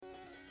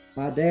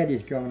My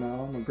daddy's gone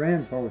on, my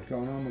grandpa's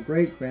gone on, my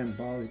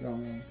great-grandpa's gone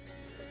on.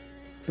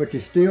 But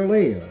they still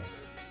live.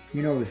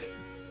 You know,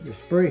 the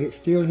spray is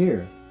still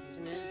here.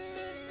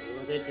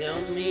 Oh, they tell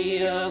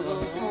me of a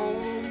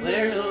home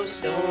where no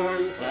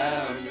storm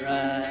clouds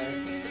rise.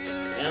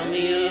 Tell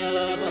me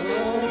of a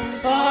home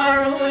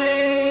far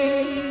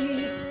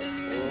away.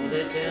 Oh,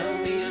 they tell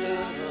me of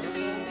a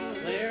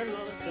home where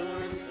no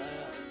storm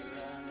clouds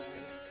rise.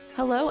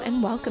 Hello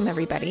and welcome,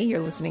 everybody.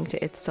 You're listening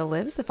to It Still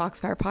Lives, the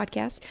Foxfire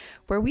podcast,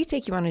 where we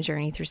take you on a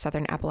journey through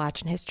Southern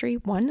Appalachian history,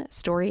 one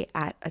story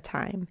at a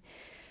time.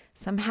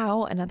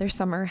 Somehow another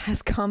summer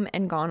has come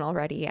and gone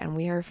already, and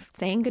we are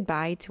saying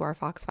goodbye to our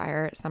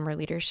Foxfire Summer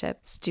Leadership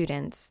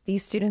students.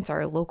 These students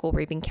are local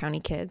Rabun County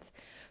kids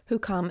who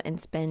come and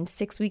spend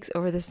 6 weeks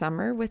over the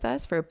summer with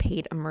us for a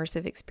paid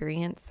immersive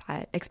experience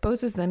that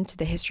exposes them to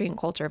the history and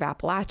culture of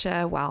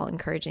Appalachia while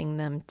encouraging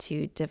them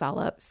to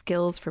develop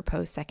skills for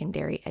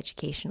post-secondary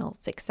educational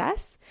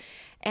success.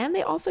 And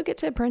they also get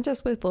to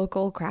apprentice with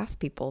local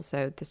craftspeople.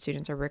 So the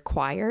students are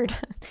required,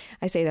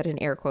 I say that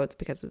in air quotes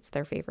because it's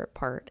their favorite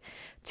part,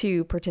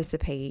 to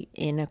participate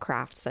in a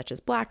craft such as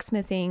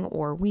blacksmithing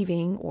or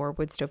weaving or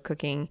wood stove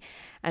cooking,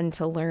 and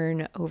to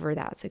learn over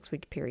that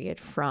 6-week period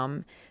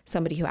from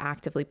somebody who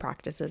actively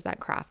practices that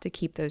craft to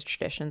keep those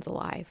traditions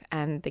alive.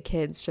 And the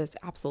kids just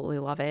absolutely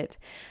love it.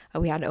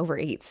 We had over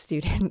 8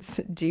 students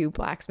do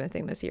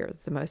blacksmithing this year.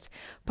 It's the most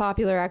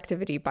popular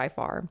activity by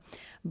far.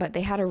 But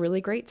they had a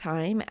really great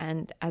time,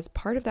 and as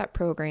part of that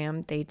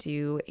program, they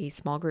do a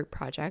small group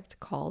project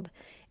called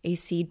a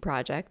SEED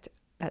project.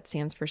 That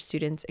stands for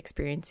Students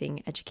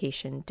Experiencing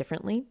Education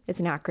Differently. It's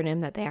an acronym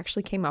that they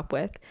actually came up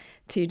with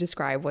to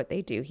describe what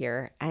they do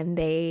here, and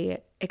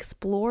they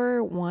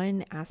explore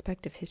one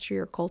aspect of history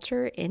or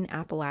culture in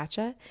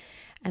Appalachia,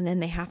 and then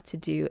they have to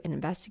do an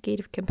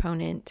investigative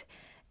component,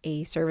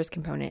 a service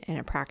component, and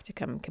a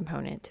practicum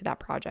component to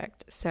that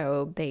project.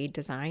 So they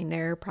design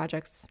their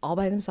projects all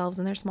by themselves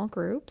in their small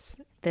groups.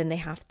 Then they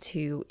have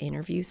to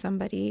interview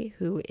somebody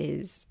who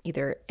is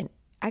either an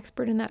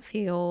expert in that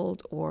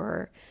field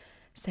or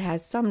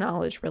has some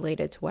knowledge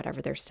related to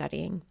whatever they're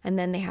studying. And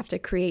then they have to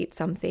create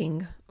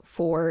something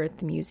for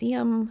the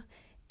museum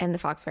and the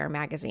Foxfire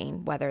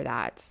magazine, whether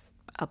that's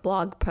a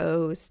blog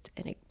post,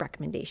 a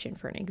recommendation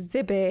for an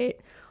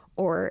exhibit,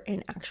 or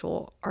an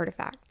actual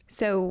artifact.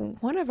 So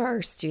one of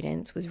our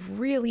students was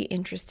really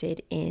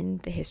interested in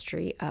the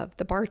history of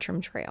the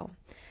Bartram Trail.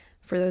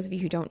 For those of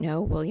you who don't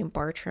know, William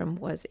Bartram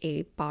was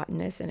a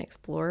botanist and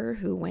explorer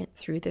who went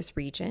through this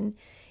region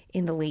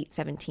in the late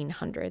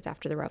 1700s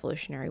after the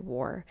Revolutionary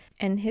War.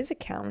 And his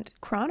account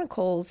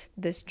chronicles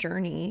this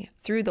journey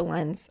through the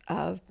lens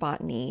of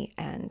botany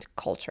and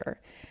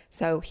culture.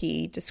 So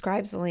he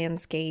describes the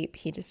landscape,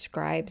 he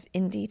describes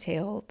in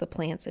detail the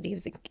plants that he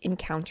was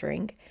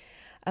encountering,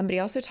 but he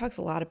also talks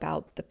a lot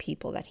about the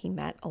people that he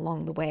met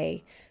along the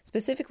way,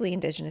 specifically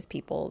indigenous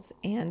peoples.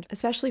 And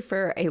especially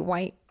for a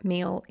white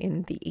male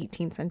in the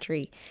 18th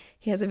century,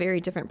 he has a very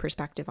different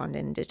perspective on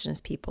indigenous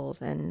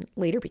peoples and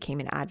later became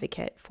an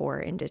advocate for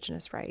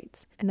indigenous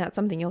rights. And that's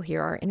something you'll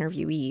hear our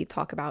interviewee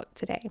talk about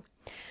today.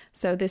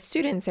 So this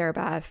student, Sarah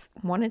Beth,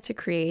 wanted to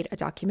create a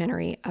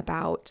documentary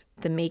about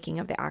the making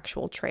of the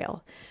actual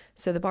trail.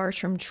 So the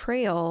Bartram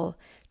Trail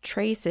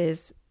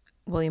traces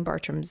William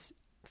Bartram's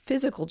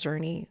physical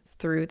journey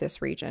through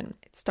this region.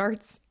 It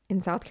starts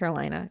in South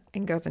Carolina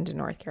and goes into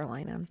North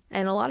Carolina.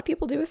 And a lot of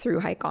people do a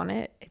through hike on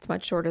it. It's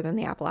much shorter than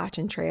the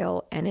Appalachian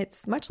Trail, and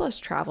it's much less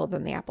traveled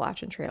than the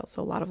Appalachian Trail.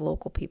 So a lot of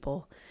local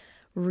people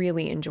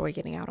really enjoy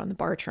getting out on the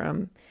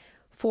Bartram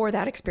for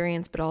that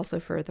experience, but also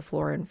for the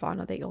flora and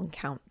fauna that you'll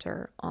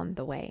encounter on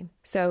the way.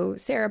 So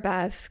Sarah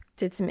Beth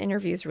did some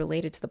interviews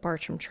related to the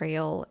Bartram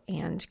Trail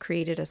and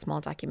created a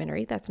small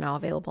documentary that's now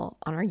available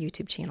on our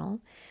YouTube channel.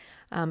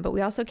 But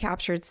we also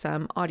captured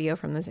some audio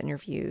from those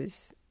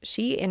interviews.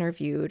 She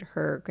interviewed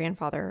her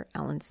grandfather,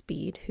 Alan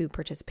Speed, who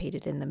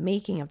participated in the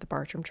making of the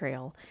Bartram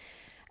Trail.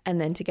 And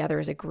then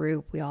together as a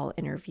group, we all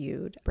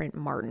interviewed Brent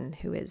Martin,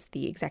 who is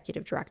the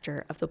executive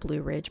director of the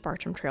Blue Ridge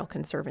Bartram Trail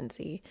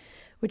Conservancy,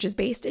 which is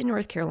based in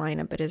North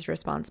Carolina, but is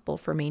responsible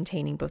for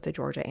maintaining both the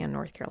Georgia and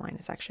North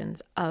Carolina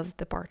sections of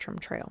the Bartram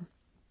Trail.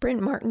 Brent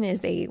Martin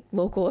is a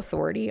local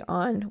authority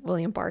on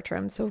William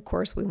Bartram, so of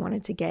course we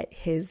wanted to get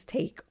his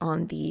take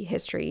on the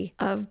history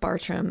of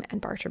Bartram and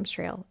Bartram's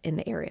Trail in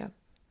the area.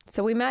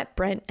 So we met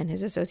Brent and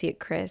his associate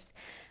Chris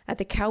at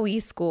the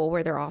Cowee School,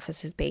 where their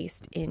office is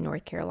based in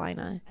North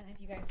Carolina. And if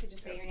you guys could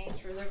just say your names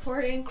for the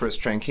recording. Chris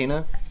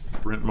Tranquina.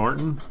 Brent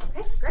Martin.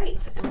 Okay,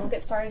 great. And we'll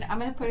get started. I'm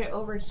going to put it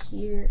over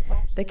here.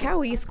 The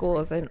Cowee School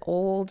is an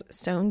old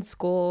stone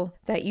school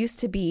that used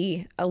to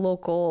be a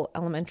local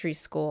elementary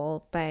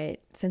school, but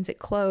since it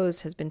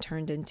closed, has been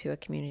turned into a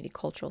community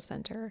cultural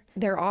center.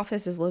 Their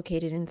office is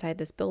located inside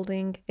this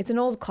building. It's an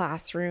old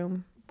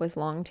classroom with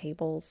long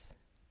tables,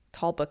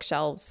 tall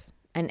bookshelves,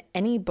 and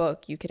any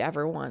book you could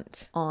ever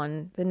want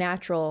on the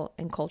natural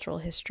and cultural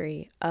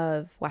history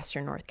of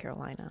Western North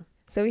Carolina.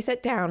 So we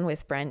sit down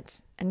with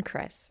Brent and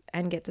Chris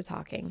and get to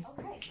talking.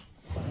 Okay.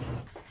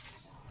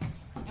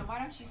 And why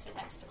don't you sit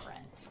next to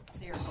Brent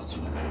so you're closer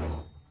to the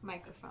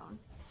microphone?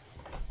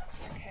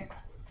 Okay.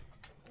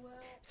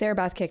 Sarah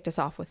Beth kicked us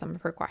off with some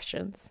of her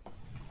questions.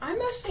 I'm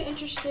mostly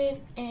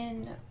interested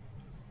in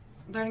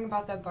learning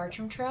about the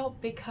Bartram Trail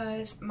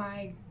because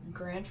my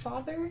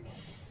grandfather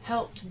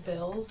helped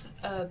build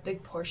a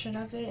big portion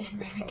of it in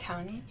Raven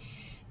County,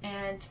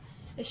 and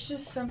it's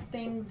just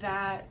something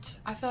that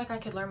I feel like I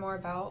could learn more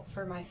about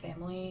for my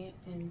family,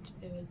 and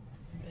it would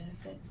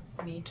benefit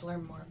me to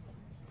learn more.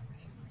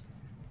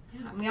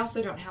 Yeah, and we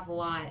also don't have a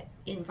lot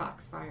in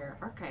Foxfire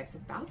archives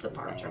about the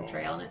Bartram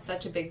Trail, and it's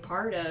such a big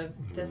part of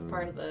this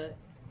part of the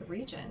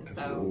region. I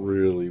So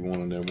really want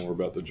to know more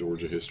about the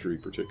Georgia history,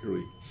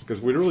 particularly because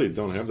we really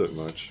don't have that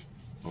much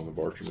on the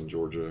Bartram in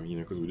Georgia.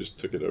 Because we just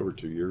took it over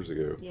 2 years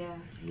ago. yeah,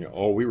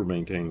 All we were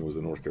maintaining was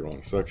the North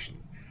Carolina section,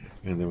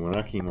 and then when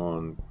I came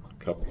on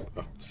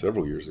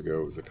several years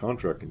ago as a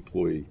contract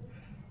employee,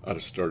 I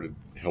just started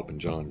helping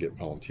John get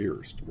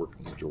volunteers to work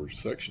on the Georgia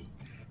section.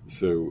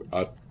 So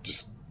I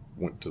just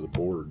went to the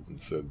board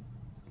and said,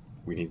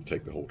 we need to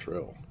take the whole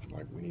trail.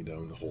 Like, we need to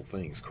own the whole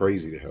thing. It's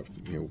crazy to have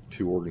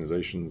 2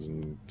 organizations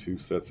and 2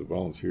 sets of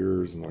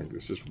volunteers, and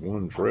it's just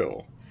one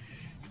trail.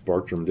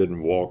 Bartram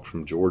didn't walk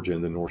from Georgia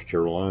into North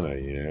Carolina.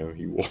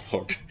 He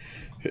walked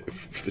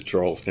the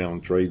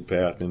Charlestown trade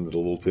path into the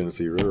Little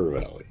Tennessee River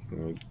Valley.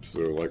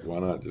 So why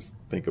not just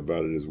think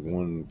about it as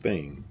one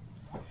thing?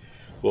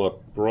 Well,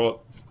 I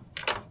brought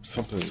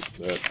something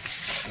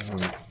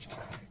that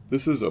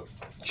this is a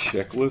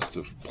checklist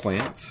of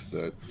plants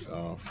that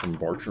from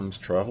Bartram's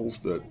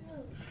travels that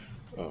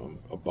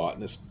a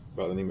botanist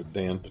by the name of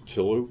Dan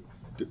Patillo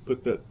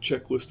put that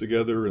checklist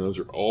together, and those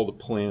are all the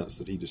plants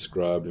that he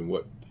described in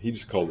what he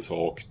just called this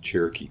all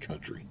Cherokee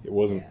country. It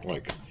wasn't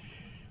like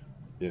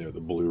the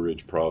Blue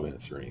Ridge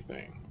province or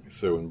anything.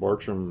 So when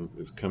Bartram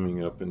is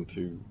coming up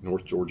into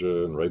North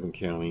Georgia and Raven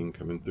County and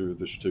coming through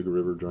the Chattooga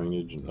River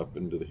drainage and up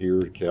into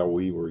here to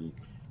Cowee, where he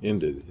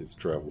ended his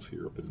travels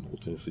here up in Middle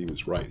Tennessee,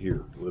 was right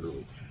here,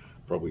 literally,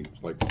 probably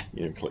like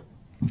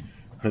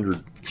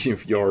 100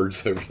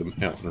 yards over the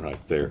mountain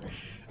right there.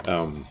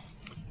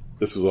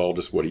 This was all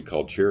just what he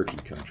called Cherokee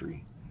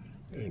country,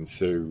 and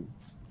so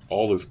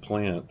all those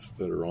plants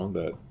that are on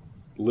that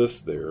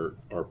list there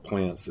are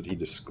plants that he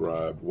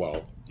described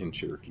while in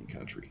Cherokee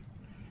country.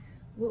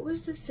 What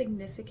was the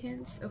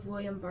significance of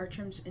William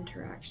Bartram's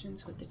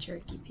interactions with the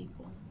Cherokee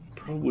people?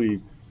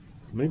 Probably,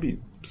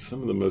 maybe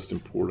some of the most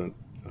important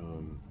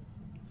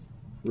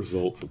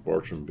results of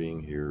Bartram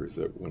being here is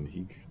that when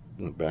he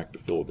went back to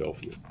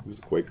Philadelphia, he was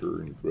a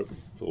Quaker and he grew up in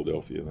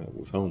Philadelphia, and that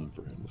was home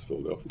for him, was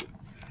Philadelphia.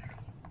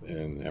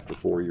 And after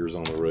 4 years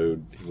on the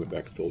road, he went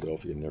back to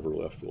Philadelphia and never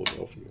left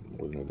Philadelphia,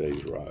 more than a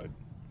day's ride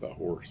by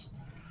horse.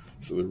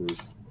 So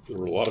there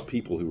were a lot of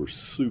people who were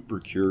super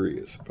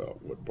curious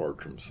about what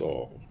Bartram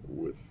saw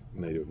with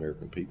Native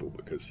American people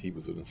because he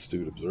was an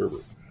astute observer.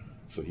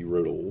 So he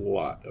wrote a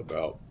lot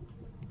about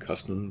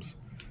customs,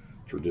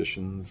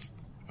 traditions,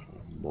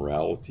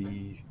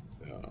 morality,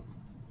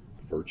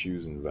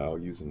 virtues and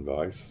values and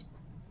vice.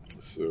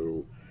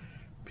 So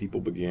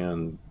people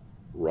began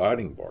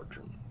writing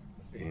Bartram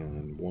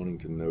and wanting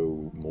to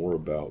know more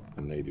about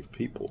the native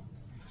people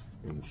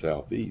in the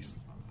Southeast,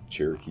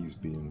 Cherokees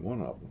being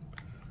one of them,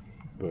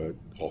 but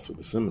also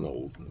the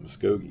Seminoles and the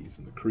Muskogees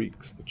and the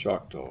Creeks, the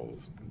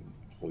Choctaws, and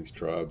all these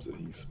tribes that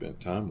he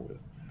spent time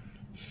with.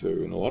 So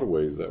in a lot of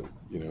ways that,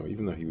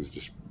 even though he was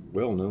just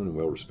well known and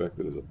well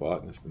respected as a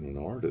botanist and an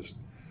artist,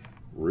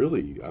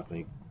 really, I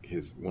think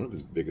one of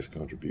his biggest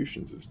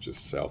contributions is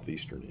just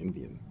Southeastern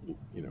Indian,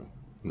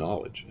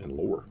 knowledge and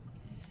lore.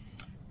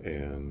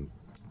 And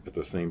at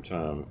the same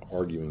time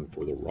arguing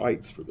for the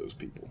rights for those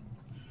people.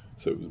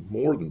 So it was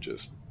more than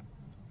just,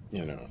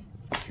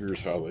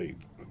 here's how they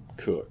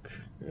cook,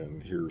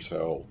 and here's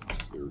how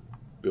their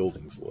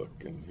buildings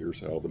look, and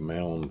here's how the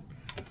mound,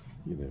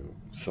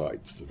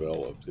 sites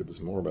developed. It was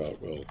more about,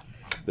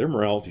 their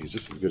morality is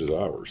just as good as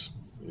ours,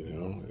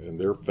 and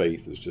their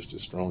faith is just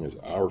as strong as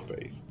our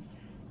faith.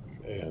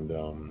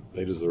 And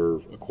they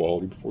deserve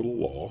equality before the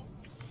law.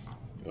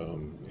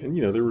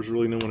 And there was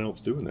really no one else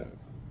doing that.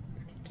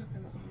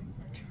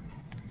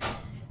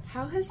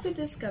 How has the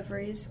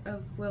discoveries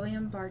of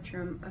William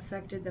Bartram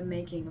affected the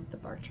making of the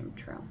Bartram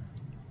Trail?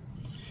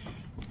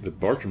 The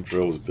Bartram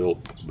Trail was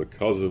built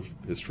because of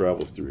his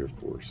travels through here, of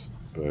course,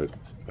 but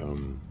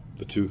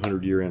the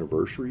 200-year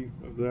anniversary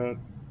of that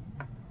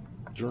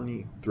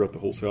journey throughout the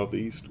whole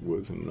Southeast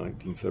was in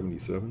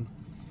 1977.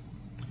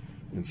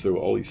 And so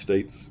all these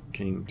states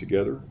came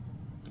together,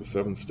 the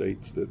 7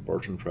 states that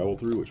Bartram traveled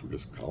through, which were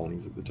just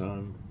colonies at the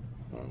time,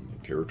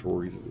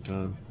 territories at the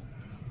time.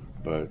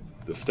 But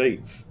the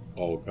states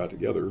all got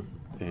together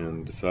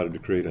and decided to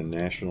create a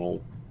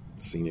national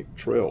scenic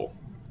trail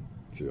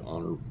to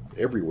honor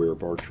everywhere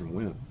Bartram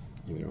went,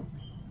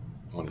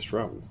 on his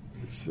travels.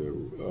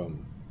 So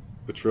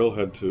the trail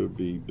had to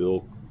be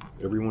built.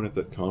 Everyone at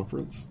that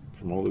conference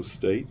from all those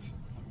states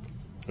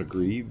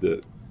agreed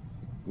that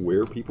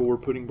where people were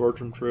putting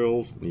Bartram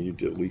trails needed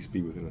to at least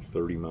be within a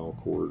 30-mile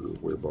corridor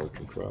of where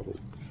Bartram traveled.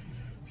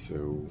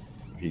 So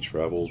he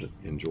traveled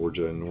in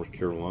Georgia and North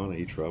Carolina.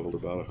 He traveled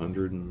about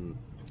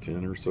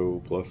 110 or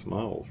so plus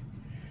miles.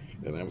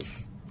 And that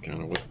was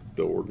kind of what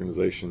the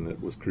organization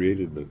that was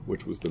created,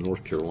 which was the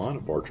North Carolina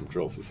Bartram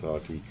Trail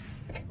Society,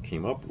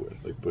 came up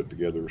with. They put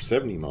together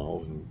 70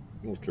 miles in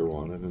North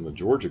Carolina, and then the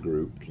Georgia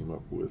group came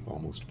up with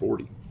almost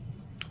 40.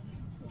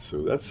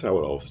 So that's how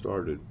it all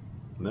started,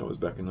 and that was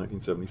back in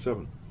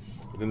 1977.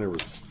 But then there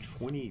was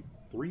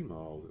 23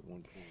 miles at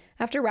one point.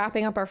 After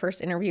wrapping up our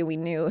first interview, we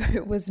knew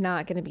it was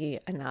not going to be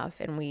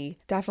enough, and we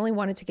definitely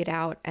wanted to get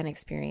out and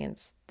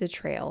experience the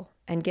trail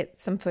and get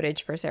some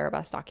footage for Sarah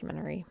Beth's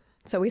documentary.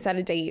 So we set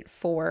a date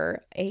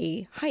for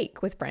a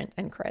hike with Brent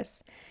and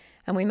Chris,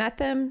 and we met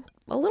them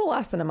a little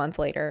less than a month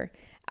later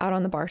out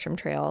on the Bartram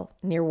Trail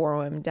near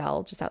Warwim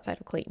Dell, just outside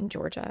of Clayton,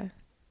 Georgia.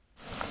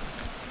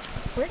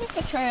 Where does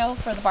the trail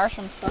for the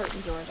Bartram start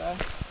in Georgia?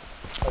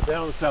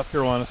 Down the South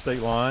Carolina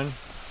state line.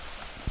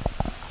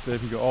 So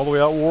if you go all the way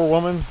out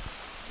Warwoman,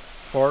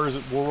 as far as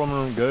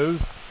Warwoman goes,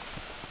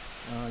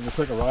 you'll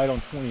take a right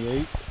on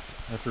 28.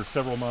 After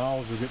several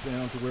miles, you'll get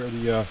down to where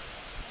the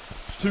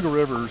Chattooga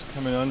River is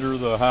coming under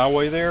the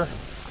highway there.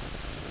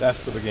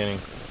 That's the beginning.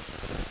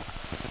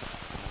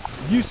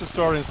 It used to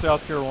start in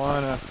South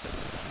Carolina.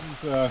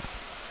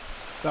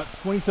 About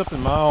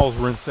 20-something miles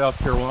were in South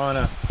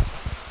Carolina.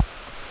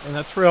 And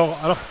that trail,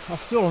 I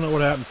still don't know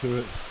what happened to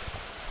it.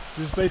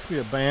 It was basically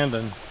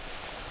abandoned.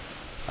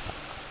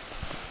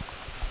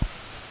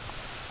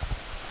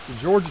 The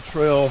Georgia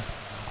Trail,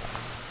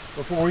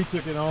 before we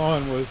took it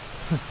on, was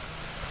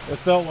it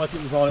felt like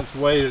it was on its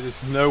way to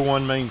just no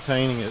one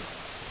maintaining it.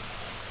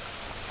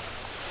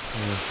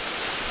 Yeah.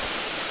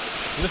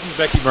 This is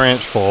Becky Branch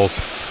Falls.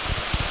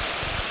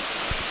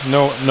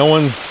 No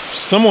one,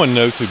 someone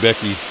knows who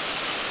Becky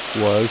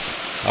was.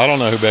 I don't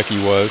know who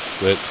Becky was,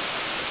 but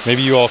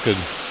maybe you all could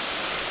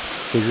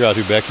figure out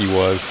who Becky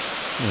was.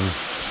 And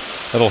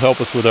that'll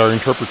help us with our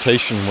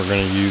interpretation we're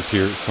going to use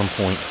here at some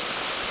point.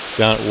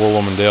 Down at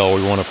Warwoman Dell,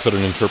 we want to put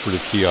an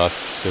interpretive kiosk.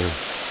 So.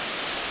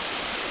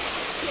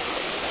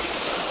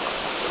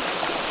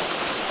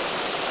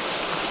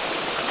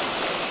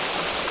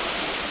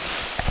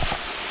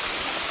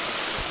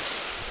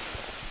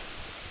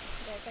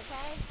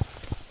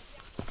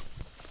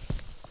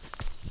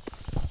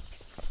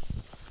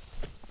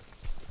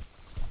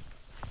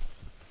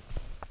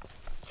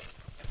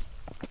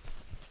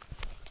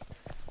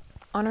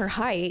 On our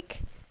hike,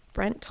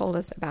 Brent told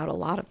us about a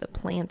lot of the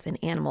plants and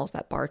animals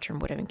that Bartram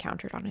would have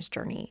encountered on his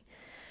journey.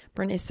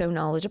 Brent is so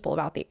knowledgeable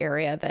about the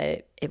area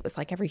that it was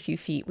like every few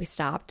feet we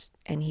stopped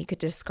and he could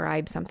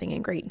describe something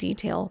in great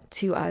detail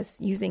to us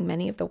using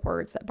many of the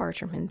words that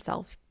Bartram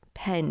himself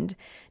penned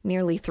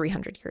nearly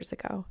 300 years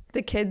ago.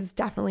 The kids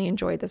definitely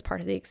enjoyed this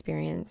part of the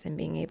experience and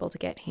being able to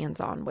get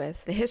hands-on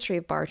with the history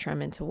of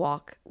Bartram and to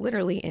walk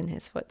literally in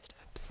his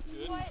footsteps.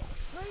 What?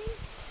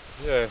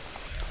 Yeah, you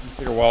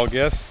take a wild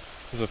guess.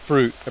 There's a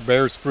fruit, it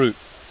bears fruit.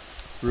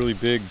 Really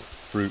big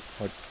fruit,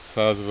 like the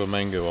size of a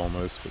mango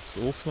almost, but it's a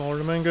little smaller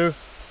than a mango.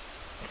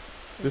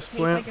 Does it taste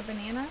like a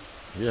banana?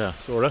 Yeah,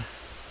 sorta.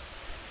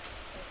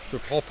 So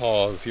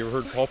pawpaws, you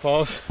ever heard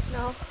pawpaws?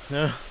 No.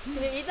 No? Can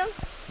you eat them?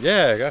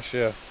 Yeah, gosh,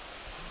 yeah.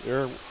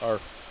 They're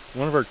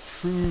one of our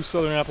true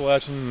Southern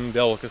Appalachian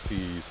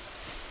delicacies.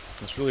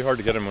 It's really hard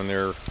to get them when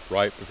they're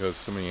ripe because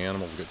so many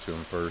animals get to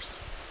them first.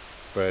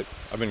 But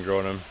I've been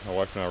growing them. My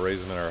wife and I raise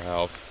them in our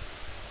house,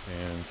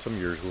 and some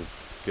years we'll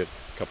get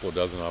a couple of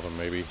dozen of them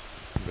maybe.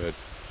 But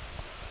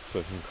it's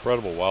an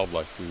incredible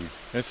wildlife food,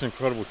 and it's an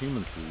incredible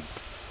human food.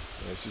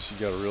 It's just you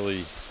got to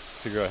really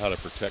figure out how to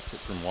protect it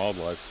from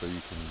wildlife so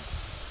you can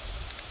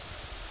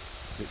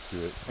get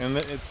to it. And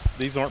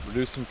these aren't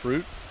producing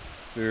fruit;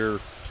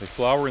 they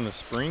flower in the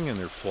spring and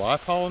they're fly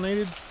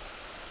pollinated.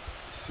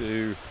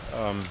 So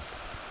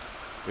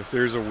if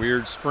there's a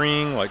weird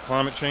spring, like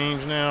climate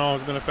change now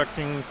has been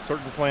affecting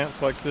certain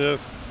plants like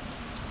this,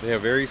 they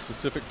have very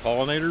specific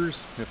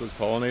pollinators. If those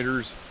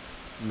pollinators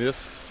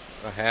miss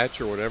a hatch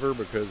or whatever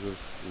because of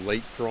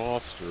late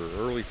frost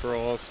or early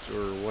frost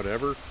or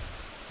whatever,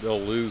 they'll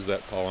lose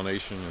that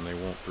pollination and they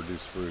won't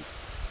produce fruit.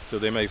 So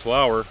they may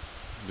flower,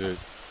 but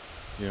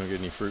you don't get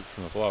any fruit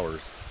from the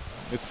flowers.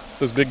 It's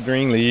those big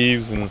green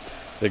leaves, and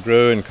they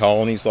grow in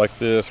colonies like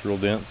this, real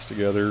dense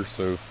together,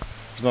 so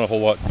there's not a whole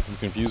lot you can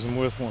confuse them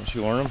with once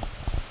you learn them.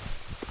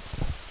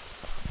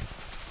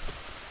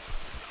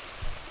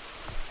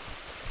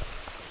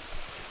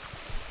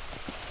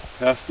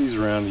 Pass these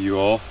around to you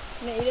all.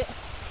 Can I eat it?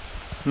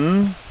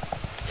 Nah.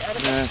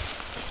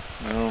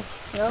 No.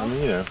 No? I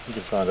mean, you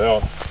can find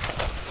out.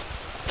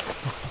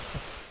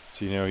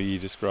 So, he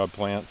described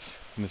plants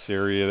in this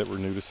area that were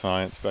new to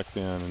science back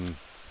then, and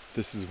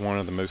this is one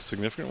of the most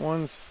significant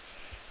ones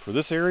for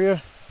this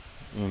area,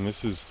 and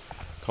this is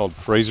called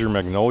Fraser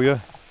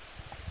magnolia,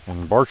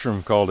 and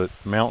Bartram called it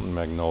mountain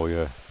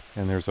magnolia.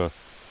 And there's a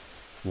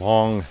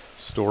long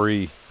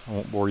story I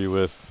won't bore you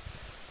with,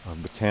 a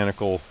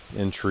botanical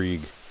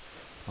intrigue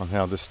on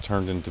how this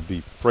turned into be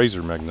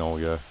Fraser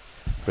magnolia.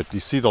 But do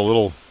you see the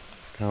little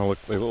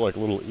they look like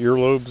little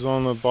earlobes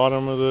on the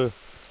bottom of the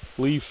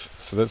leaf?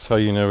 So that's how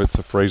you know it's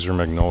a Fraser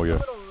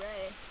magnolia.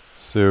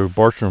 So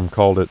Bartram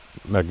called it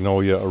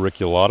Magnolia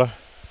auriculata,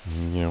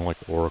 like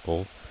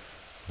oracle,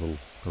 little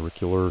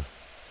auricular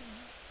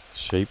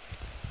shape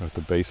at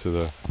the base of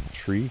the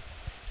tree.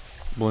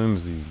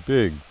 Blooms these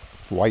big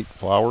white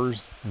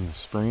flowers in the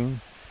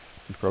spring.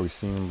 You've probably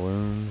seen them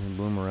bloom. They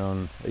bloom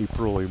around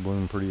April. They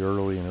bloom pretty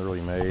early in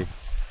early May.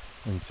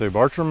 And so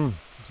Bartram,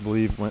 I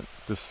believe, went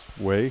this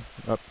way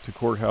up to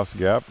Courthouse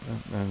Gap,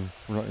 and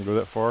we're not going to go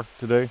that far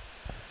today.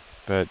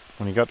 But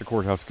when he got to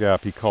Courthouse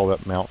Gap, he called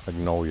that Mount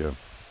Magnolia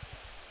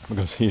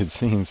because he had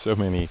seen so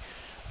many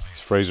these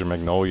Fraser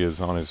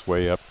magnolias on his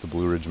way up the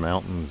Blue Ridge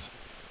Mountains.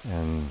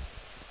 And,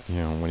 you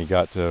know, when he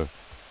got to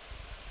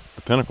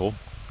the pinnacle,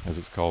 as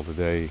it's called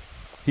today,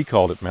 he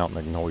called it Mount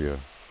Magnolia.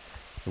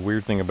 The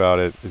weird thing about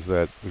it is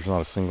that there's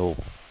not a single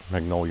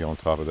magnolia on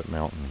top of that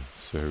mountain.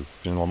 So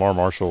General Lamar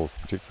Marshall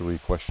particularly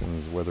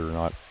questions whether or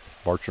not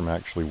Bartram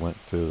actually went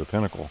to the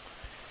pinnacle.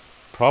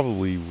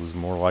 Probably was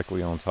more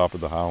likely on top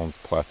of the Highlands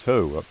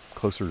Plateau, up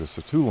closer to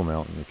Satula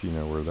Mountain, if you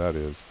know where that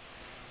is.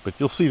 But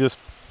you'll see this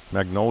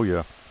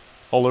magnolia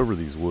all over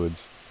these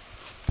woods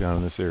down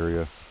in this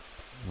area.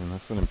 And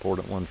that's an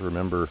important one to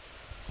remember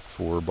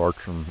for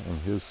Bartram and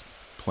his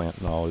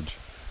plant knowledge.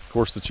 Of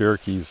course, the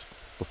Cherokees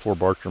before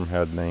Bartram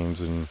had names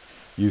and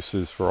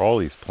uses for all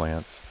these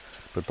plants,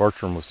 but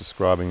Bartram was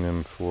describing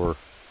them for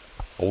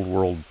old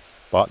world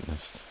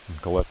botanists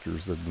and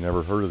collectors that had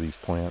never heard of these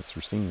plants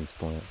or seen these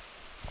plants.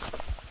 A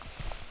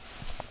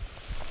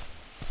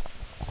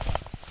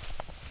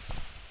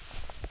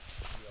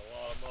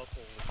lot of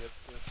muscle to get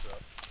this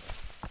up.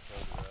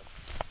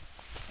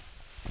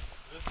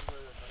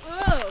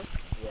 Whoa!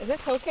 Is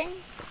this hill cane?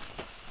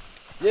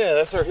 Yeah,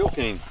 that's our hill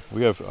cane.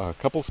 We have a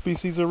couple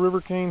species of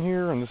river cane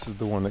here, and this is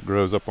the one that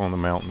grows up on the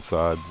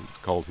mountainsides. It's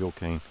called hill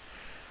cane.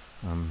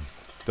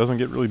 Doesn't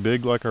get really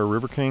big like our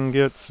river cane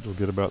gets. It'll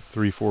get about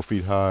 3-4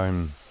 feet high,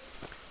 and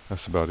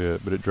that's about it.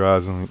 But it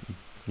dries and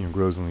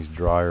grows on these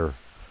drier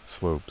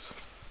slopes.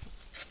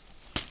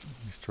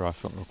 Let's try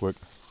something real quick.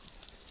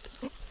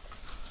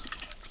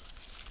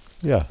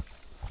 Yeah.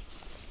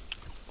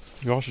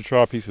 You all should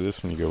try a piece of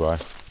this when you go by.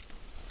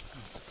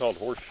 It's called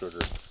horse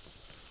sugar.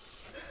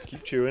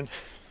 Keep chewing.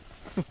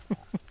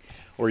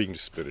 Or you can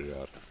just spit it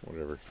out,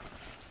 whatever.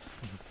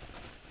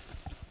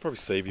 Probably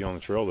save you on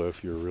the trail though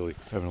if you're really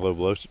having a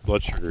low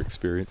blood sugar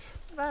experience.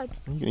 Right.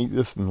 You can eat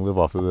this and live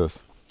off of this.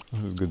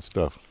 This is good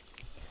stuff.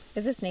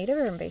 Is this native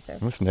or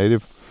invasive? It's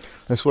native.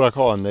 That's what I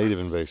call a native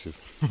invasive.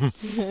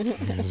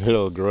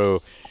 It'll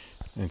grow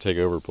and take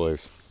over a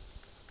place.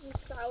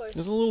 It's sour.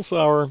 It's a little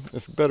sour.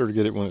 It's better to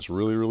get it when it's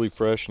really, really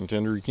fresh and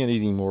tender. You can't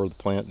eat any more of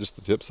the plant, just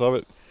the tips of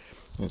it.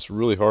 And it's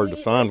really hard to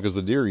find because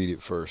the deer eat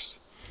it first.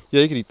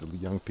 Yeah, you can eat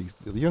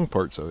the young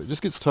parts of it. It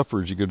just gets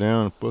tougher as you go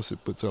down, plus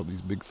it puts out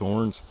these big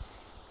thorns.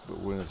 But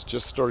when it's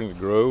just starting to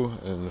grow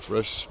and the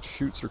fresh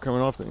shoots are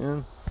coming off the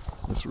end,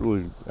 it's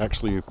really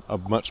actually a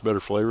much better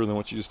flavor than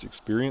what you just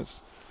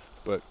experienced.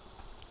 But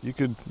you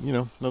could,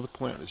 another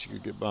plant that you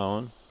could get by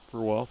on for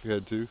a while if you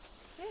had to.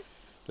 Yeah.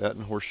 That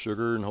and horse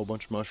sugar and a whole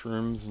bunch of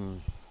mushrooms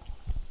and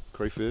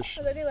crayfish.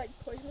 Are they like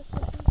poisonous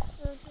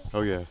mushrooms?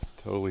 Oh yeah,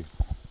 totally.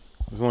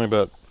 There's only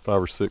about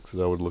 5 or 6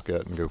 that I would look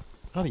at and go,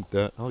 I'll eat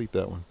that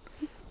one.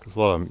 Because a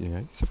lot of them,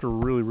 you just have to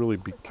really, really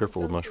be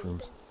careful with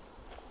mushrooms.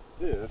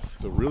 This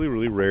is a really,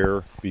 really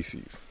rare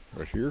species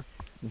right here.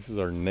 This is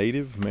our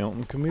native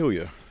mountain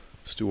camellia,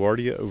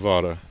 Stewartia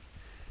ovata.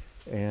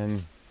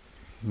 And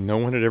no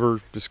one had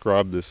ever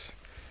described this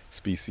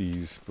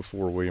species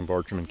before William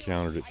Bartram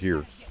encountered it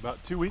here.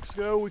 About 2 weeks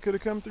ago, we could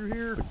have come through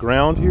here. The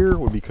ground here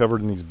would be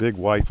covered in these big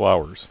white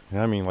flowers. And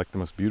I mean like the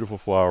most beautiful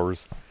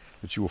flowers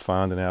that you will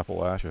find in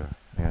Appalachia.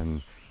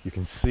 And you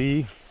can see,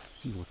 if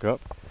you look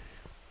up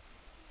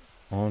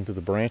onto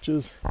the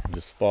branches, and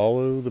just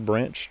follow the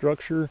branch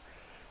structure,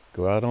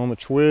 go out on the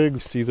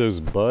twigs, see those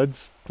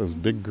buds, those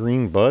big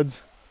green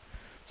buds,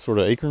 sort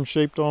of acorn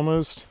shaped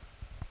almost.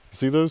 You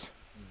see those?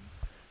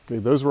 Okay,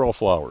 those were all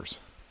flowers.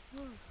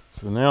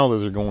 So now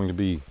those are going to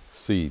be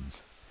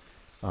seeds.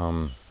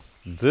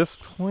 This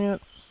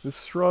plant,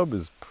 this shrub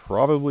is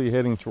probably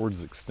heading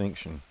towards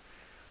extinction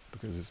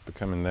because it's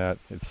becoming that.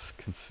 It's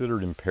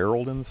considered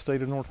imperiled in the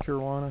state of North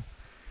Carolina.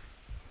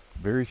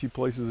 Very few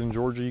places in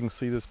Georgia you can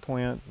see this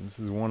plant. This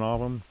is one of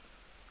them.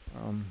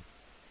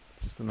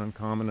 Just an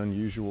uncommon,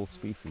 unusual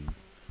species.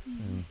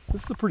 And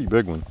this is a pretty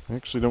big one. They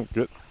actually don't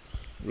get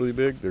really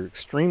big. They're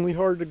extremely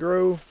hard to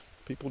grow.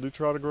 People do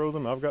try to grow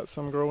them. I've got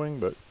some growing,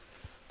 but it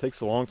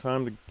takes a long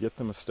time to get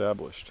them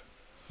established.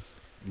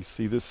 You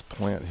see this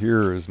plant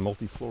here is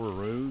multiflora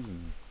rose,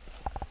 and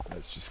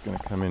that's just going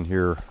to come in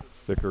here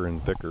thicker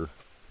and thicker,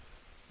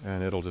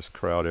 and it'll just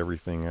crowd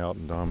everything out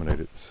and dominate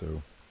it.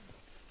 So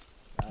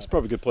it's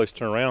probably a good place to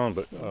turn around,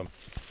 but do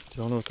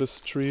y'all know what this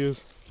tree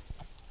is?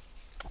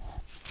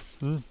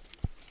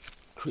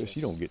 Chris,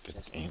 you don't get to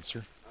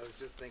answer. I was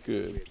just thinking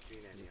if we had seen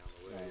any on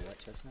the way.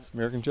 It's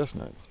American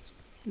chestnut.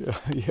 Yeah,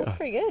 yeah. That's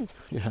pretty good.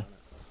 Yeah.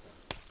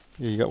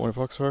 Yeah, you got one at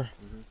Foxfire?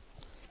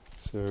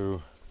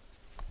 So,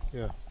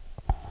 yeah.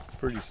 It's a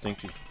pretty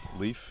distinctive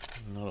leaf.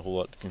 Not a whole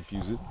lot to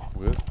confuse it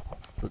with.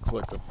 Looks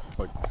like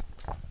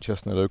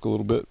chestnut oak a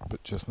little bit,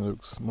 but chestnut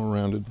oak's more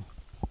rounded.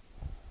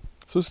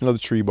 So it's another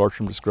tree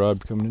Bartram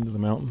described coming into the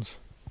mountains.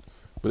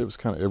 But it was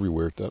kind of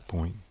everywhere at that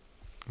point.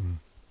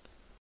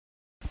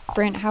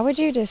 Brent, how would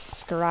you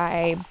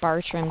describe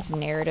Bartram's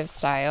narrative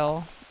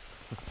style,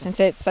 since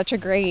it's such a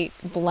great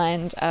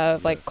blend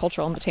of like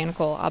cultural and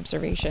botanical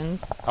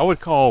observations? I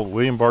would call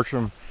William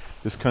Bartram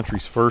this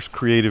country's first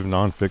creative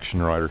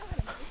nonfiction writer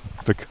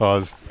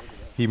because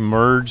he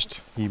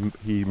merged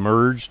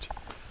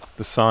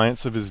the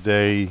science of his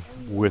day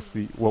with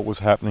what was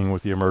happening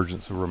with the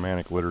emergence of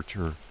Romantic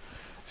literature.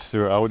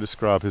 So I would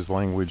describe his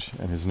language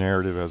and his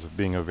narrative as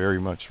being a very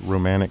much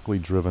romantically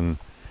driven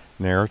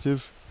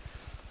narrative,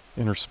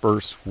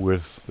 interspersed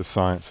with the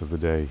science of the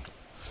day.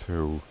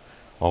 So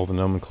all the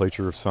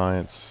nomenclature of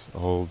science,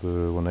 all the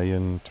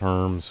Linnaean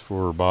terms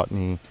for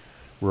botany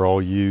were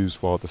all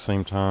used, while at the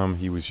same time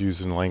he was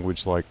using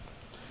language like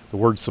the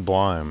word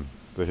sublime.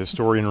 The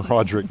historian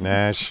Roderick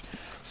Nash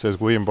says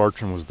William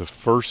Bartram was the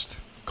first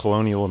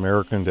colonial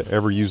American to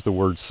ever use the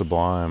word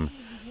sublime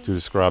to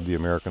describe the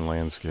American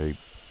landscape.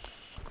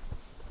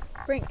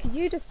 Brent, could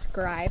you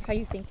describe how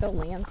you think the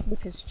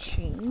landscape has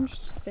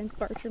changed since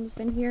Bartram's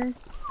been here?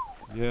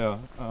 Yeah.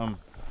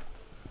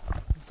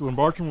 So when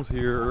Bartram was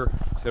here,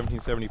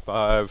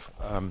 1775,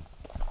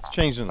 it's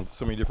changed in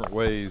so many different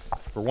ways.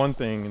 For one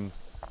thing, and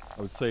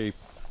I would say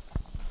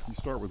you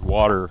start with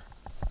water,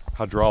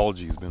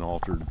 hydrology has been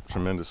altered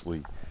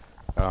tremendously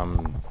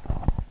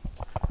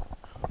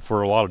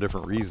for a lot of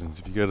different reasons.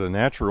 If you go to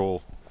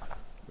natural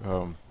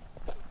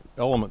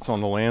elements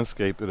on the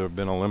landscape that have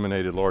been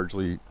eliminated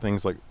largely,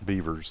 things like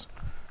beavers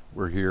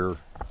were here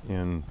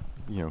in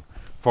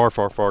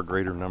far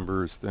greater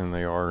numbers than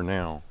they are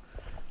now.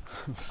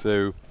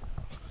 So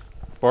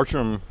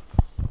Bartram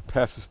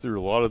passes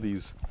through a lot of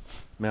these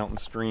mountain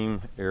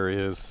stream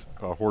areas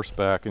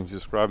horseback, and he's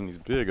describing these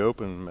big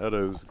open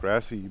meadows,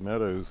 grassy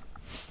meadows,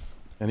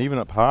 and even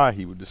up high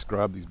he would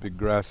describe these big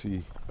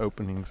grassy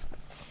openings,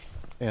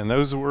 and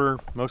those were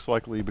most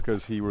likely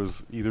because he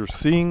was either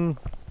seeing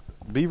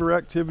beaver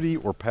activity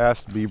or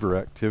past beaver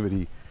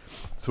activity.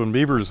 So when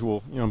beavers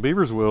will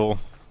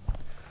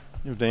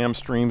dam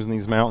streams in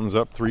these mountains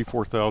up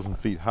 3,000-4,000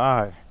 feet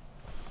high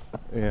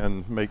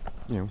and make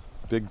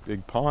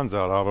big ponds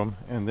out of them,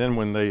 and then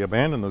when they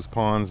abandon those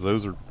ponds,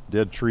 those are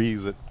dead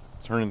trees that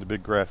turn into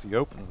big grassy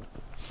openings.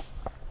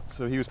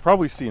 So he was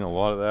probably seeing a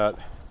lot of that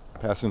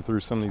passing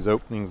through some of these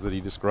openings that he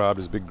described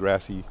as big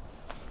grassy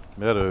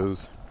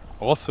meadows.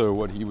 Also,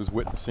 what he was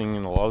witnessing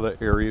in a lot of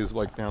the areas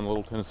like down the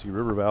Little Tennessee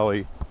River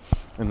Valley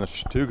and the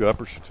Chattooga,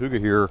 upper Chattooga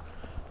here,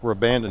 were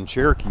abandoned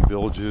Cherokee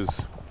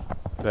villages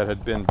that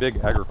had been big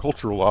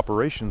agricultural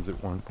operations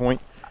at one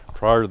point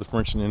prior to the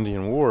French and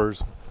Indian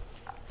Wars.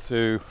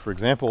 So, for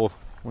example,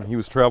 when he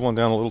was traveling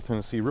down the Little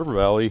Tennessee River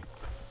Valley,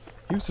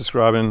 he was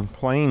describing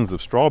plains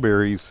of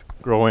strawberries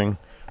growing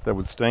that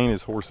would stain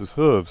his horse's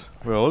hooves.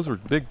 Well, those were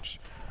big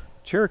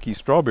Cherokee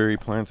strawberry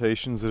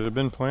plantations that had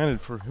been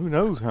planted for who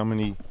knows how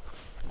many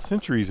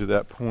centuries at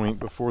that point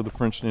before the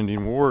French and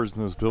Indian Wars,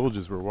 and those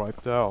villages were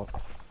wiped out.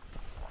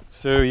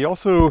 So he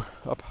also,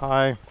 up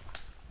high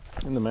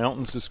in the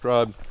mountains,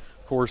 described,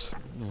 of course,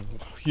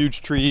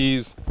 huge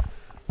trees,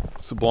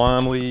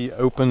 sublimely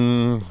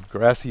open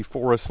grassy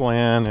forest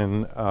land,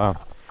 and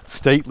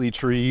stately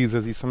trees,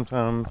 as he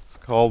sometimes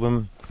called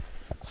them.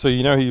 So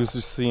he was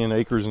just seeing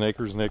acres and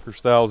acres and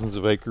acres, thousands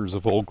of acres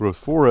of old growth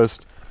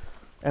forest.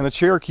 And the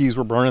Cherokees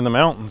were burning the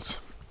mountains.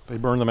 They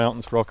burned the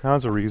mountains for all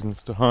kinds of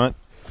reasons, to hunt,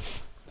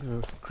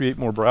 to create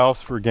more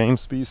browse for game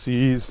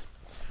species.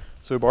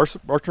 So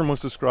Bartram was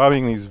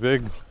describing these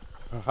big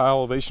high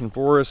elevation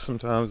forests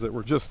sometimes that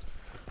were just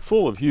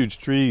full of huge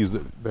trees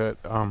that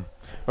of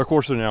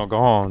course are now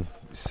gone.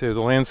 So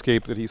the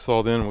landscape that he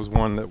saw then was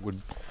one that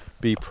would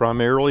be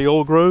primarily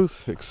old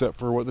growth, except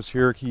for what the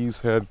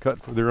Cherokees had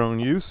cut for their own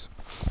use.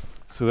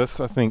 So that's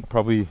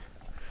probably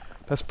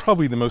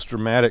the most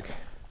dramatic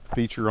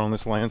feature on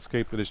this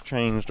landscape that has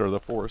changed, are the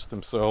forests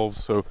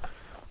themselves. So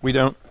we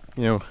don't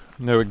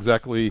know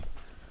exactly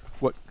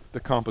what the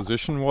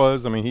composition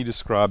was. I mean, he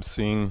described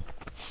seeing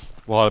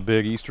a lot of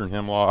big eastern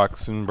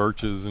hemlocks and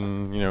birches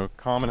and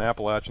common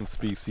Appalachian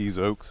species,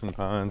 oaks and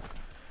pines.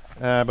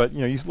 But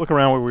you look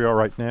around where we are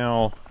right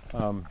now,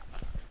 and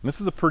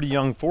this is a pretty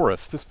young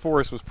forest. This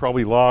forest was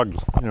probably logged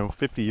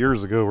 50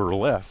 years ago or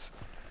less.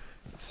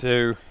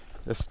 So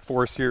this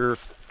forest here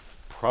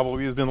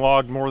probably has been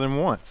logged more than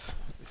once.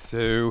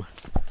 So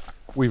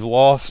we've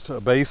lost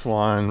a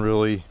baseline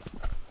really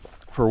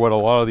for what a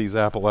lot of these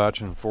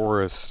Appalachian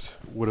forests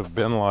would have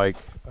been like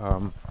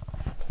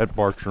at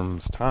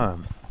Bartram's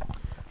time.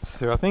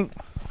 So I think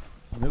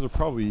those are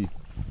probably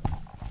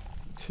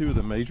two of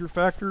the major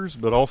factors,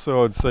 but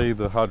also I'd say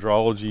the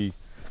hydrology,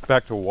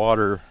 back to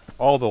water,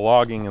 all the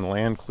logging and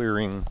land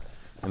clearing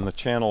and the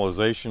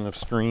channelization of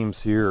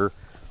streams here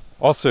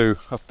also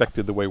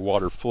affected the way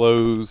water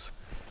flows.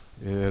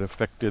 It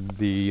affected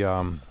the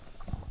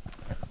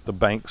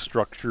bank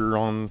structure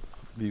on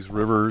these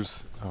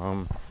rivers,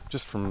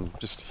 just from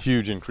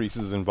huge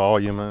increases in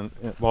volume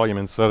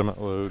and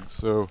sediment load.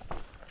 So,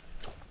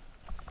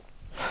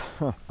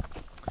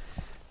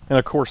 and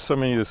of course, so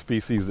many of the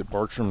species that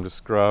Bartram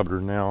described are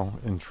now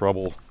in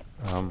trouble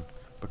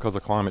because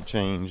of climate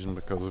change and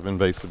because of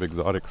invasive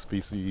exotic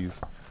species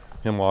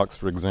hemlocks,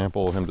 for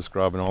example, him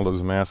describing all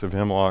those massive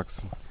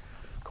hemlocks.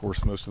 Of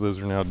course, most of those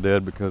are now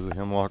dead because of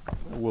hemlock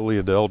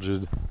woolly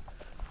adelgid.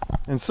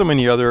 And so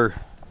many other,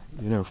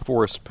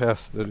 forest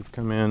pests that have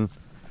come in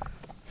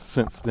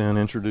since then,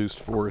 introduced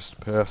forest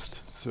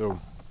pests. So,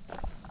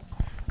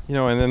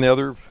 and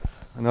then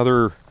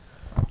another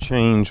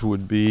change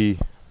would be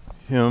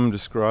him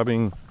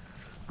describing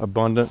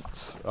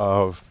abundance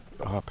of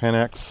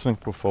Panax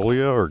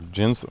cinquifolia, or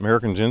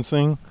American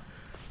ginseng,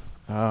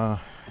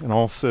 and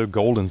also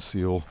golden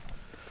seal,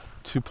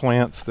 two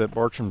plants that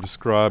Bartram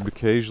described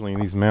occasionally in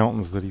these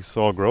mountains that he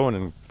saw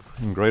growing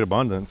in great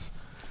abundance,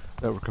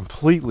 that were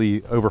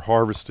completely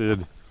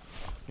over-harvested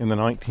in the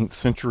 19th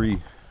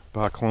century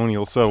by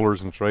colonial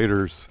settlers and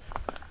traders.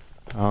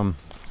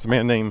 There's a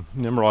man named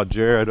Nimrod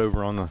Jarrett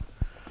over on the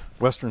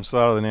western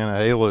side of the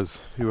Nantahala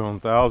who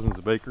owned thousands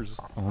of acres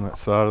on that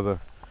side of the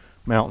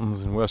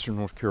mountains in western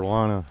North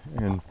Carolina,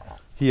 and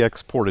he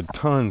exported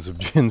tons of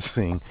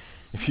ginseng.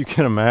 If you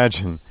can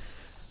imagine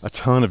a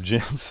ton of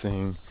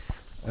ginseng,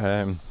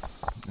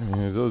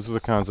 those are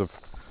the kinds of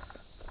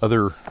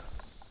other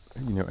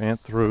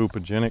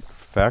anthropogenic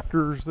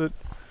factors that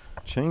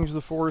change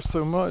the forest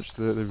so much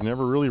that they've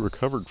never really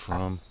recovered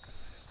from.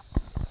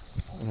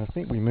 And I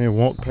think we may have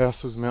walked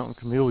past those mountain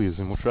camellias,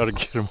 and we'll try to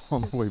get them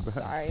on the way back.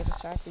 Sorry,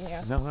 distracting you.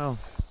 No.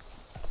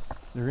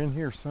 They're in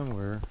here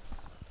somewhere.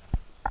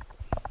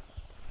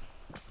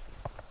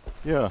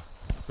 Yeah.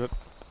 Does that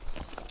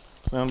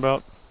sound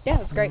about? Yeah,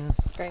 that's great.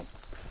 Great.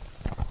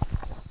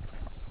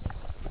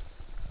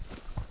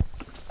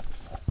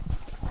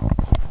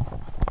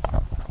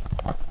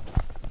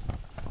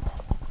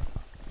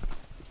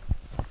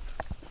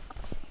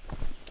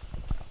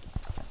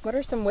 What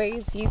are some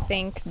ways you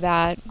think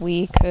that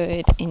we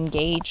could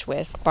engage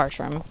with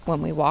Bartram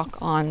when we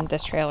walk on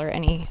this trail or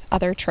any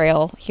other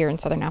trail here in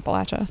Southern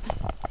Appalachia?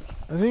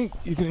 I think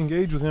you can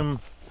engage with him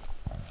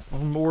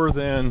on more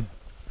than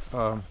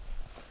the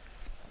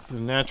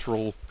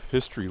natural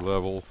history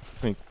level.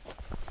 I think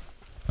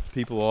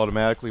people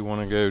automatically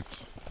want to go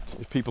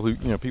to people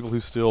who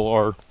still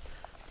are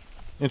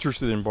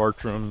interested in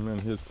Bartram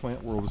and his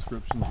plant world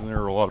descriptions, and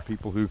there are a lot of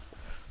people who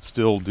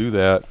still do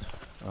that.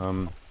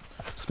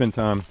 Spend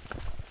time,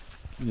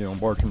 on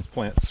Bartram's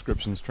plant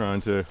descriptions,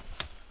 trying to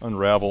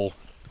unravel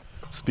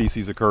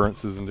species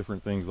occurrences and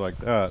different things like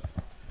that.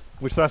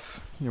 Which that's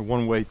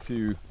one way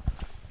to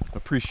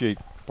appreciate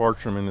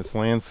Bartram in this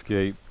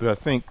landscape. But I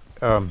think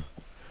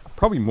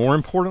probably more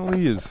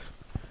importantly is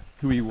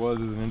who he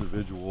was as an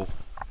individual,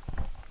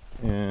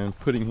 and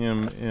putting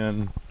him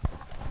in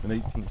an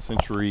 18th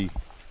century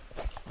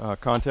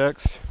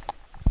context,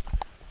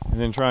 and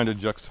then trying to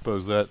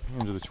juxtapose that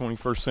into the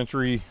 21st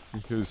century,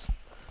 because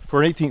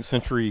for an 18th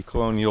century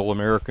colonial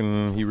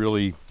American, he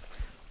really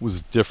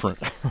was different.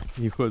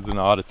 He was an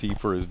oddity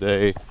for his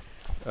day.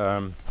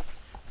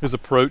 His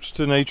approach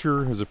to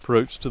nature, his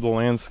approach to the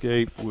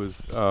landscape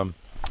was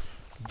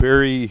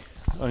very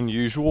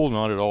unusual,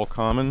 not at all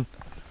common.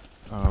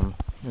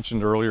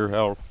 Mentioned earlier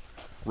how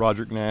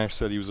Roderick Nash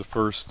said he was the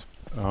first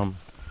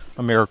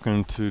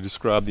American to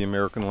describe the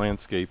American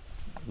landscape,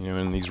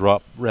 in these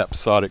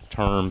rhapsodic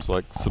terms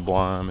like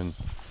sublime and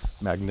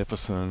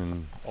magnificent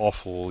and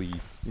awfully,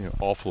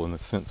 awful in the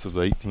sense of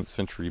the 18th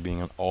century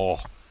being an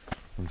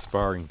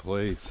awe-inspiring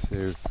place.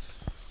 So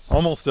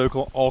almost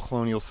all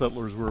colonial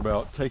settlers were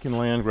about taking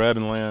land,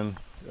 grabbing land,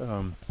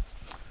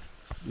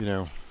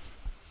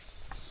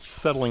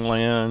 settling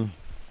land,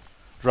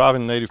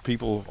 driving native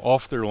people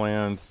off their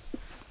land.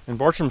 And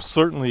Bartram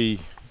certainly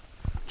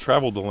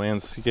traveled the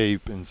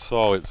landscape and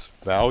saw its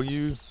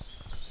value,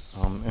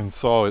 and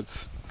saw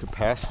its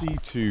capacity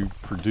to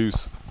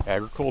produce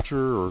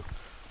agriculture or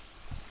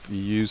be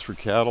used for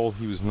cattle.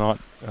 He was not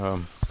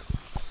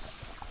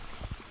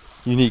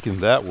unique in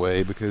that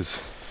way,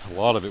 because a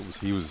lot of it was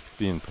he was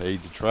being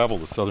paid to travel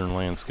the southern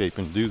landscape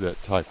and do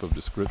that type of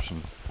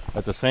description.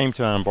 At the same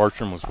time,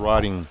 Bartram was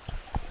writing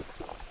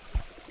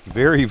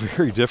very,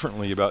 very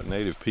differently about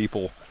native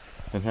people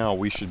and how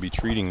we should be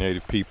treating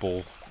native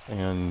people,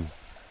 and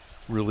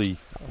really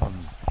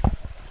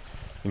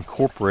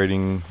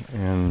incorporating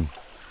and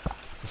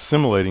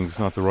assimilating is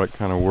not the right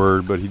kind of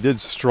word, but he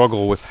did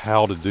struggle with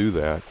how to do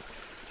that.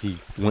 He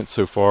went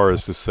so far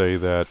as to say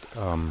that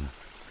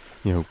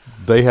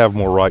they have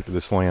more right to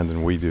this land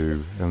than we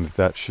do, and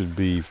that should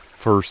be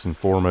first and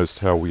foremost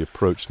how we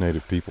approach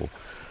native people.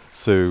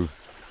 So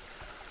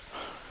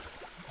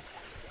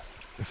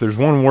if there's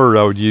one word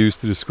I would use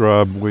to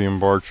describe William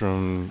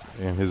Bartram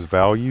and his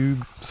value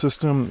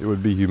system, it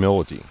would be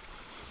humility.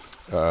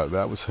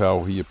 That was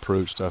how he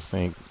approached, I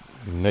think,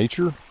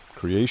 nature,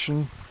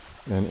 creation,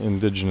 and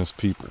indigenous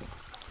people.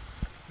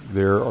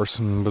 There are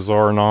some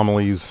bizarre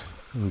anomalies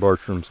in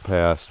Bartram's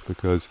past,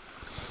 because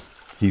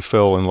he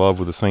fell in love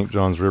with the St.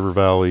 Johns River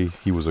Valley.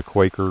 He was a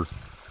Quaker.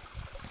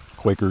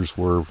 Quakers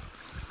were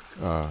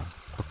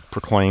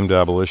proclaimed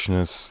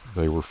abolitionists.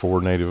 They were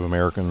for Native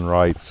American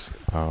rights.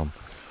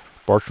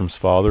 Bartram's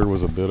father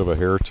was a bit of a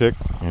heretic,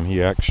 and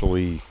he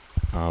actually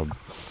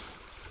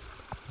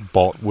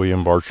bought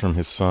William Bartram,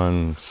 his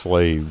son,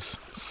 slaves,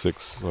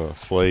 6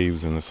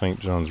 slaves in the St.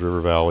 Johns River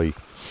Valley.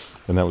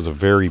 And that was a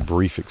very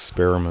brief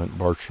experiment.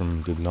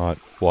 Bartram did not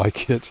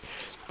like it,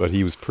 but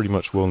he was pretty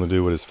much willing to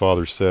do what his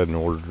father said in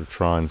order to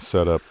try and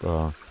set up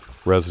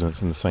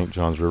residence in the St.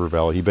 Johns River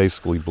Valley. He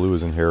basically blew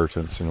his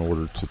inheritance in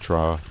order to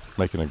try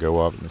making a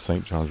go up in the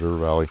St. Johns River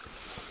Valley.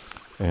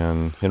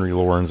 And Henry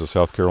Laurens, a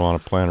South Carolina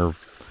planter,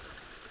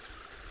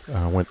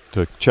 went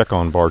to check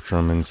on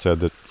Bartram and said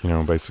that,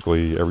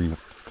 basically every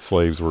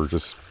slaves were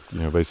just,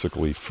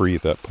 basically free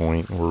at that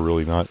point and were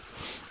really not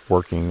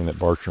working, and that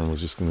Bartram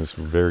was just in this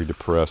very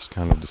depressed,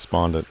 kind of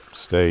despondent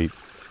state.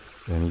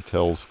 And he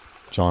tells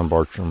John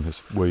Bartram,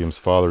 William's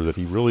father, that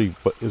he really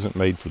isn't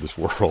made for this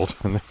world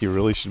and that he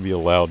really should be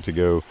allowed to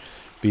go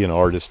be an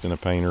artist and a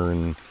painter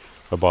and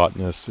a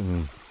botanist.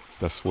 And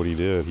that's what he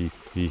did.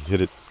 He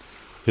hit it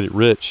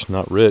rich,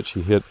 not rich.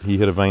 He hit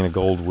a vein of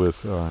gold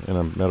with, in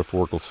a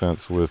metaphorical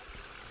sense, with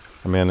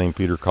a man named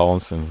Peter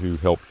Collinson, who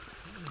helped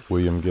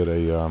William get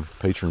a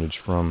patronage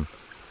from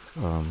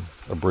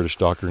a British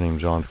doctor named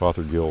John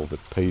Fothergill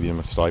that paid him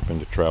a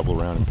stipend to travel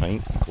around and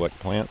paint, and collect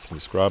plants, and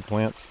describe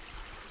plants.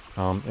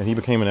 And he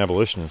became an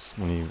abolitionist.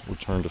 When he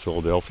returned to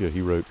Philadelphia,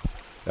 he wrote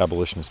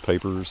abolitionist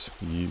papers.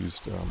 He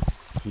used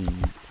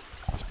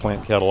his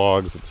plant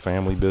catalogs that the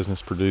family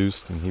business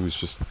produced, and he was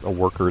just a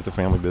worker at the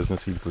family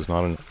business. He was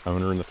not an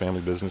owner in the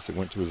family business. It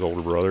went to his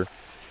older brother.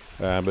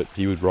 But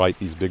he would write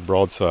these big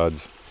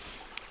broadsides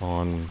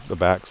on the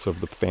backs of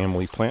the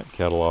family plant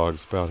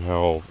catalogs about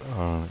how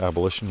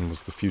abolition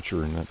was the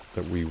future, and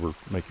that we were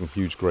making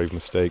huge grave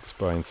mistakes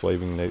by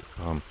enslaving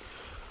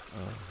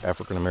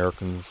African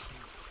Americans.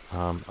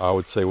 I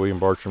would say William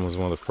Bartram was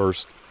one of the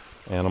first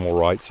animal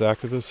rights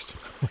activists.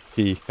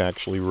 He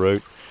actually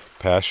wrote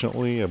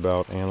passionately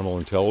about animal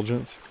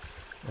intelligence.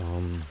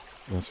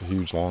 That's a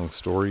huge, long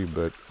story,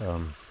 but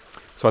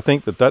so I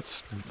think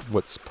that's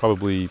what's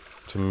probably,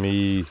 to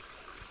me,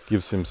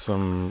 gives him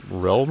some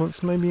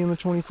relevance maybe in the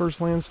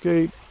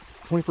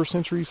 21st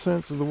century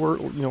sense of the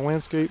word,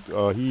 landscape.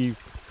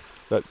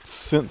 That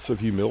sense of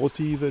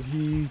humility that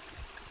he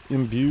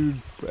imbued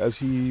as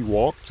he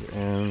walked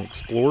and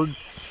explored,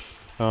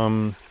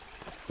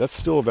 that's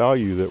still a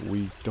value that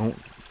we don't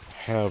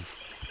have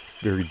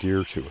very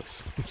dear to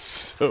us.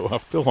 So I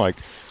feel like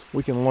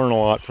we can learn a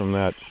lot from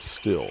that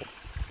still,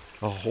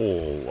 a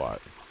whole lot.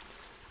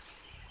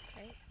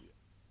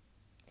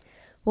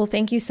 Well,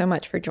 thank you so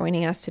much for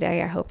joining us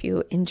today. I hope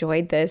you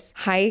enjoyed this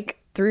hike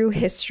through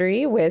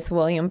history with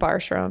William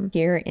Bartram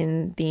here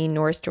in the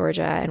North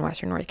Georgia and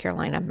Western North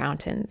Carolina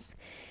mountains.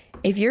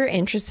 If you're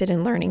interested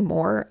in learning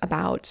more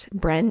about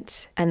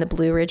Brent and the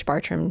Blue Ridge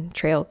Bartram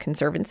Trail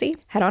Conservancy,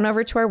 head on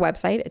over to our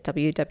website at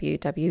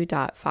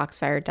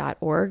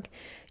www.foxfire.org.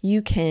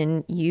 You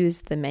can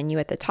use the menu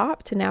at the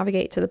top to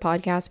navigate to the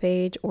podcast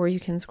page, or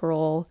you can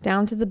scroll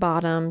down to the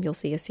bottom. You'll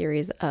see a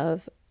series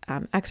of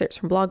excerpts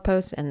from blog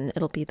posts, and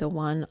it'll be the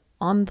one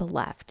on the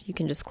left. You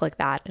can just click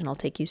that and it'll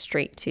take you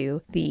straight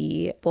to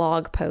the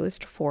blog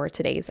post for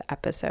today's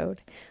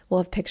episode.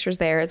 We'll have pictures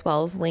there, as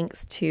well as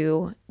links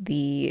to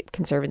the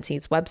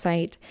Conservancy's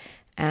website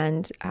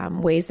and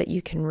ways that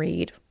you can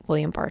read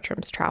William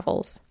Bartram's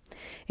travels.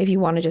 If you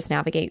want to just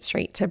navigate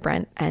straight to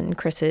Brent and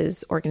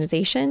Chris's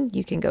organization,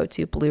 you can go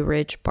to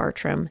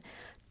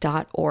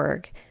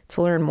blueridgebartram.org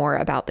to learn more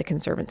about the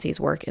Conservancy's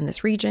work in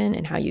this region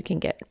and how you can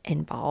get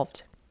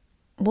involved.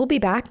 We'll be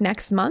back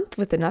next month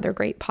with another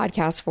great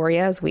podcast for you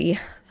as we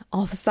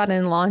all of a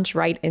sudden launch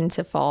right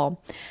into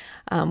fall.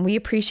 We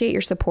appreciate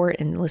your support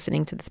in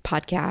listening to this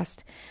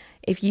podcast.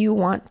 If you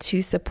want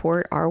to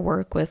support our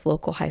work with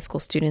local high school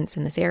students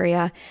in this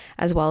area,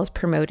 as well as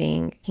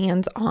promoting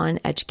hands-on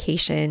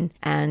education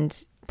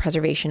and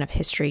preservation of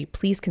history,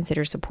 please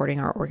consider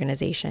supporting our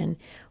organization.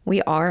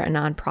 We are a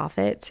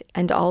nonprofit,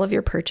 and all of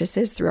your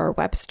purchases through our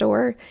web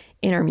store,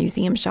 in our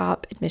museum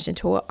shop, admission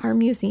to our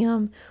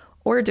museum,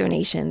 or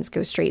donations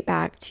go straight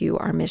back to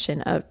our mission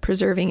of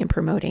preserving and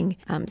promoting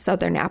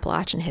Southern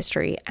Appalachian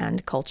history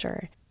and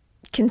culture.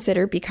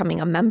 Consider becoming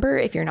a member.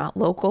 If you're not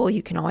local,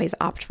 you can always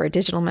opt for a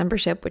digital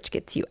membership, which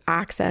gets you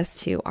access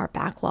to our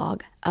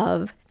backlog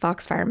of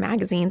Foxfire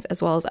magazines,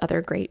 as well as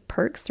other great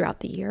perks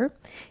throughout the year.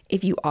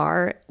 If you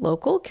are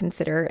local,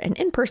 consider an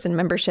in-person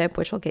membership,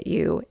 which will get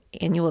you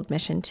annual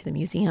admission to the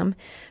museum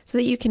so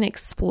that you can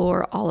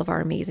explore all of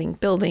our amazing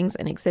buildings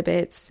and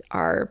exhibits,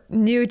 our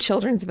new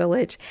children's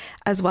village,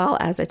 as well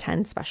as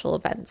attend special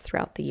events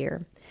throughout the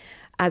year.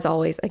 As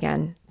always,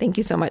 again, thank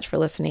you so much for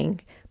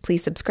listening.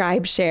 Please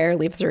subscribe, share,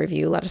 leave us a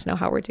review, let us know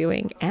how we're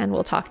doing, and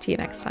we'll talk to you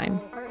next time.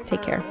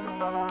 Take care.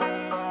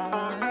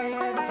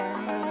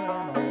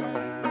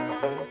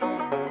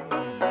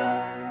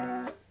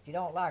 If you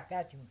don't like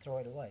that, you can throw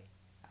it away.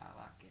 I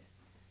like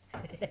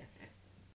it.